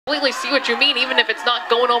completely see what you mean. Even if it's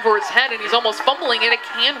not going over his head and he's almost fumbling it, it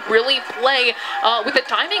can really play with the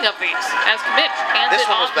timing of these. As Mitch hands it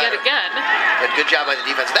off yet again. But good job by the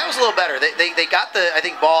defense. That was a little better. They got the, I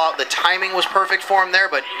think, ball out. The timing was perfect for him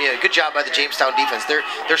there, but yeah, good job by the Jamestown defense.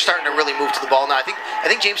 They're starting to really move to the ball now. I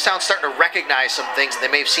think Jamestown's starting to recognize some things that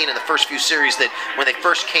they may have seen in the first few series that when they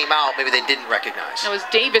first came out, maybe they didn't recognize. That was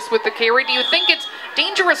Davis with the carry. Do you think it's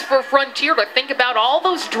dangerous for Frontier to think about all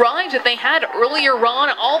those drives that they had earlier on,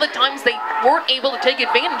 all the times they weren't able to take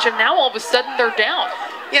advantage, and now all of a sudden they're down?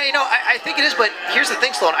 Yeah, you know, I think it is, but here's the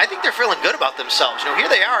thing, Sloan. I think they're feeling good about themselves. You know, here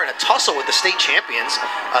they are in a tussle with the state champions.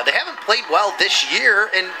 They haven't played well this year,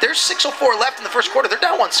 and there's 6:04 left in the first quarter. They're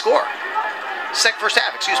down one score. First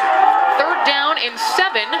half, excuse me. 3rd down and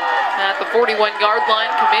 7 at the 41-yard line.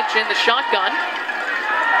 Commich in the shotgun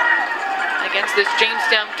against this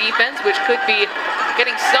Jamestown defense, which could be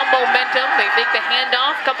getting some momentum. They take the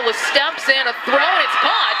handoff, couple of steps, and a throw, and it's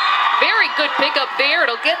caught. Very good pickup there.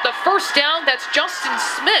 It'll get the first down. That's Justin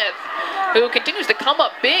Smith, who continues to come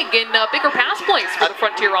up big in bigger pass plays for the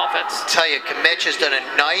Frontier offense. I tell you, Commich has done a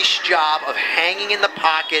nice job of hanging in the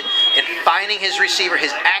pocket and finding his receiver.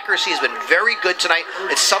 His accuracy has been very good tonight.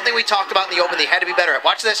 It's something we talked about in the open they had to be better at.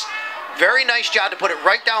 Watch this. Very nice job to put it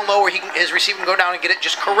right down low where his receiver can go down and get it.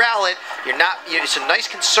 Just corral it. It's a nice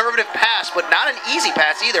conservative pass, but not an easy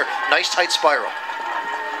pass either. Nice tight spiral.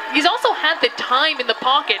 He's also had the time in the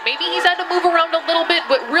pocket. Maybe he's had to move around a little bit,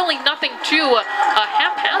 but really nothing too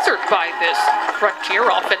haphazard by this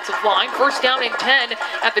Frontier offensive line. 1st down and 10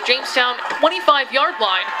 at the Jamestown 25-yard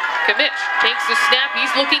line. Commich takes the snap.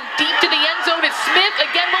 He's looking deep to the end zone. It's Smith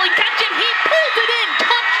again. Will he catch it? He pulls it in.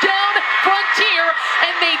 Touchdown, Frontier.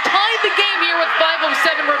 And they tied the game here with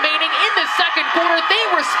 5:07 remaining in the second quarter. They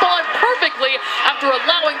respond perfectly after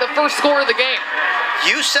allowing the first score of the game.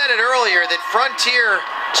 You said it earlier that Frontier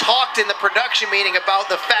talked in the production meeting about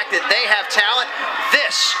the fact that they have talent.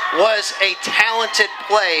 This was a talented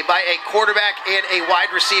play by a quarterback and a wide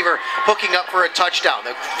receiver hooking up for a touchdown.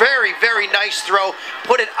 A very, very nice throw.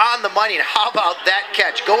 Put it on the money. And how about that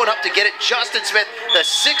catch? Going up to get it, Justin Smith, the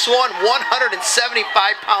 6'1",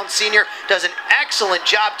 175-pound senior, does an excellent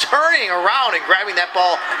job turning around and grabbing that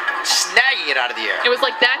ball, snagging it out of the air. It was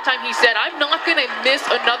like that time he said, I'm not going to miss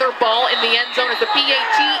another ball in the end zone as the PAT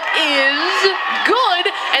is good.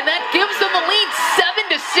 And that gives them the lead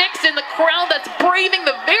 7-6, and the crowd that's braving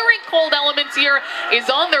the very cold elements here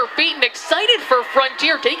is on their feet and excited for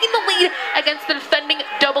Frontier taking the lead against the defending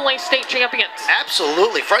AA state champions.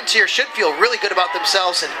 Absolutely. Frontier should feel really good about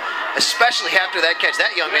themselves, and especially after that catch.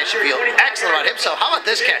 That young man should feel excellent about himself. How about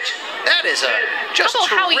this catch? That is a just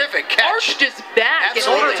terrific catch. Arched his back in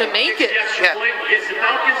order to make it. Yeah.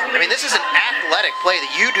 I mean, this is an athletic play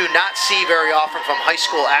that you do not see very often from high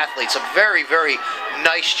school athletes. A very, very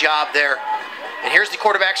nice job there. And here's the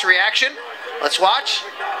quarterback's reaction. Let's watch.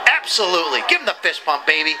 Absolutely. Give him the fist pump,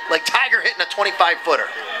 baby. Like Tiger hitting a 25-footer.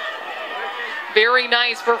 Very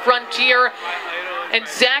nice for Frontier. And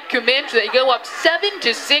Zach Commich, they go up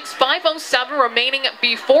 7-6, 5:07 remaining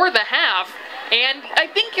before the half. And I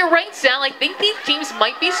think you're right, Sal. I think these teams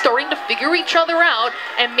might be starting to figure each other out,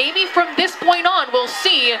 and maybe from this point on we'll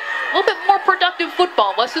see a little bit more productive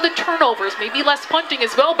football, less of the turnovers, maybe less punting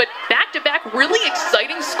as well, but back-to-back really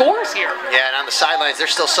exciting scores here. Yeah, and on the sidelines, they're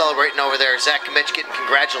still celebrating over there. Zach Commich getting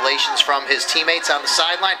congratulations from his teammates on the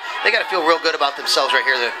sideline. They got to feel real good about themselves right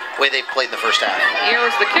here, the way they've played in the first half.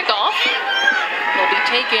 Here's the kickoff. It'll be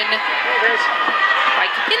taken by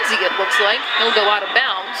Kinsey, it looks like. He'll go out of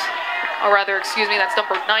bounds. Or rather, excuse me, that's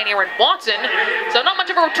number 9, Aaron Watson. So not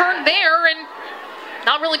much of a return there, and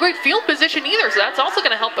not really great field position either, so that's also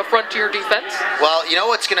going to help the Frontier defense. Well, you know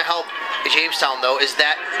what's going to help Jamestown, though, is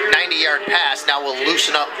that 90-yard pass now will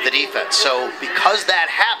loosen up the defense. So because that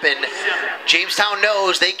happened, Jamestown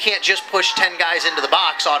knows they can't just push 10 guys into the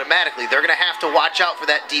box automatically. They're going to have to watch out for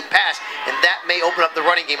that deep pass, and that may open up the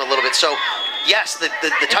running game a little bit. So yes, the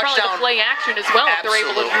touchdown. Probably the play action as well, if they're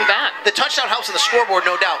able to do that. The touchdown helps on the scoreboard,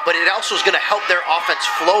 no doubt, but it also is going to help their offense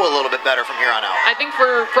flow a little bit better from here on out. I think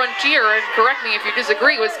for Frontier, and correct me if you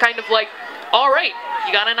disagree, it was kind of like, all right,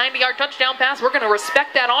 you got a 90-yard touchdown pass. We're going to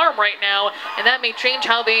respect that arm right now, and that may change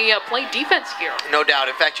how they play defense here. No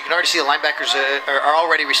doubt. In fact, you can already see the linebackers are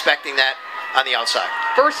already respecting that on the outside.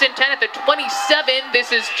 1st and 10 at the 27.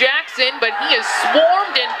 This is Jackson, but he is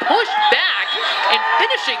swarmed and pushed back, and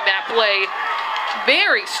finishing that play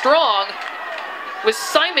very strong was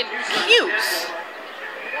Simon Cuse.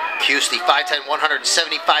 Cuse, the 5'10",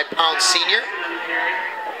 175-pound senior,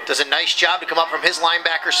 does a nice job to come up from his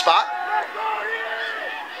linebacker spot.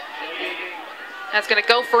 That's going to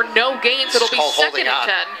go for no gains. It'll be 2nd and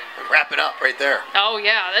 10. wrapping up right there. Oh,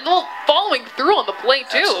 yeah. And following through on the play,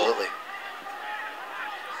 too. Absolutely.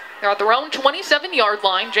 They're at their own 27-yard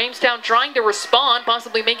line. Jamestown trying to respond,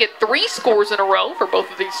 possibly make it 3 scores in a row for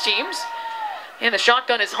both of these teams. And the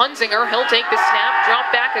shotgun is Hunzinger. He'll take the snap, drop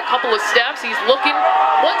back a couple of steps. He's looking.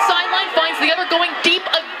 One sideline finds the other, going deep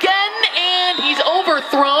again, and he's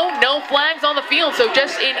overthrown. No flags on the field, so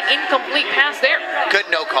just an incomplete pass there. Good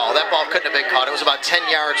no call. That ball couldn't have been caught. It was about 10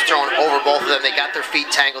 yards thrown over both of them. They got their feet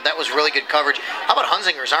tangled. That was really good coverage. How about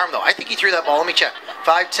Hunzinger's arm, though? I think he threw that ball. Let me check.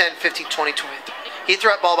 5, 10, 15, 20, 23. He threw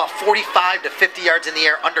that ball about 45 to 50 yards in the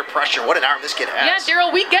air under pressure. What an arm this kid has. Yeah, Daryl,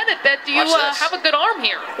 we get it. That you have a good arm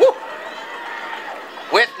here. Woo.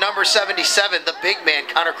 With number 77, the big man,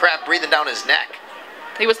 Connor Kraft, breathing down his neck.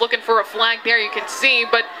 He was looking for a flag there, you can see,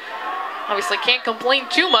 but obviously can't complain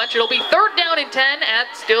too much. It'll be 3rd down and 10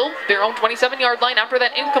 at still their own 27-yard line after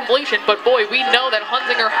that incompletion. But boy, we know that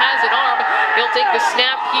Hunzinger has an arm. He'll take the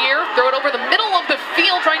snap here, throw it over the middle of the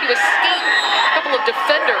field, trying to escape a couple of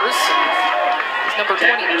defenders. Number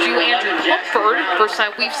 22, Andrew Plumford. First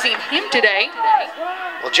time we've seen him today.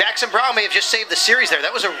 Well, Jackson Brown may have just saved the series there.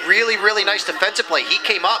 That was a really, really nice defensive play. He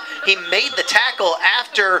came up, he made the tackle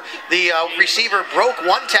after the receiver broke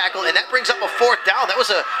one tackle, and that brings up a 4th down. That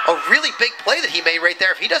was a really big play that he made right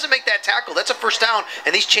there. If he doesn't make that tackle, that's a 1st down,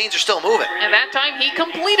 and these chains are still moving. And that time he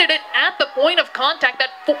completed it at the point of contact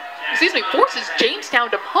that forces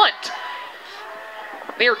Jamestown to punt.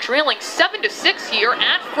 They are trailing 7-6 here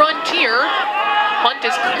at Frontier. Punt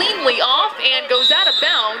is cleanly off and goes out of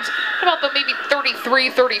bounds at about the maybe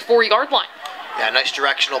 33, 34-yard line. Yeah, nice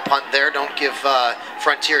directional punt there. Don't give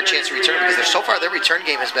Frontier a chance to return because so far their return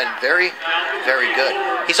game has been very, very good.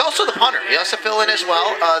 He's also the punter. He has to fill in as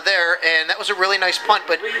well there, and that was a really nice punt.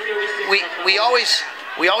 But we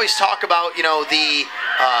always talk about, you know, the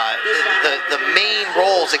main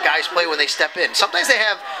roles that guys play when they step in. Sometimes they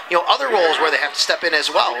have, you know, other roles where they have to step in as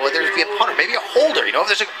well, whether it be a punter, maybe a holder. You know, if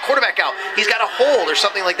there's a quarterback out, he's got a hold or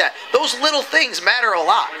something like that. Those little things matter a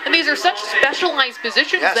lot. And these are such specialized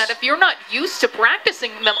positions that if you're not used to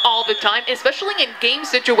practicing them all the time, especially in game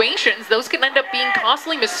situations, those can end up being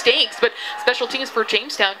costly mistakes. But special teams for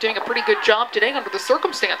Jamestown doing a pretty good job today under the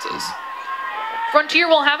circumstances. Frontier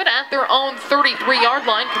will have it at their own 33-yard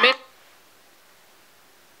line. Commit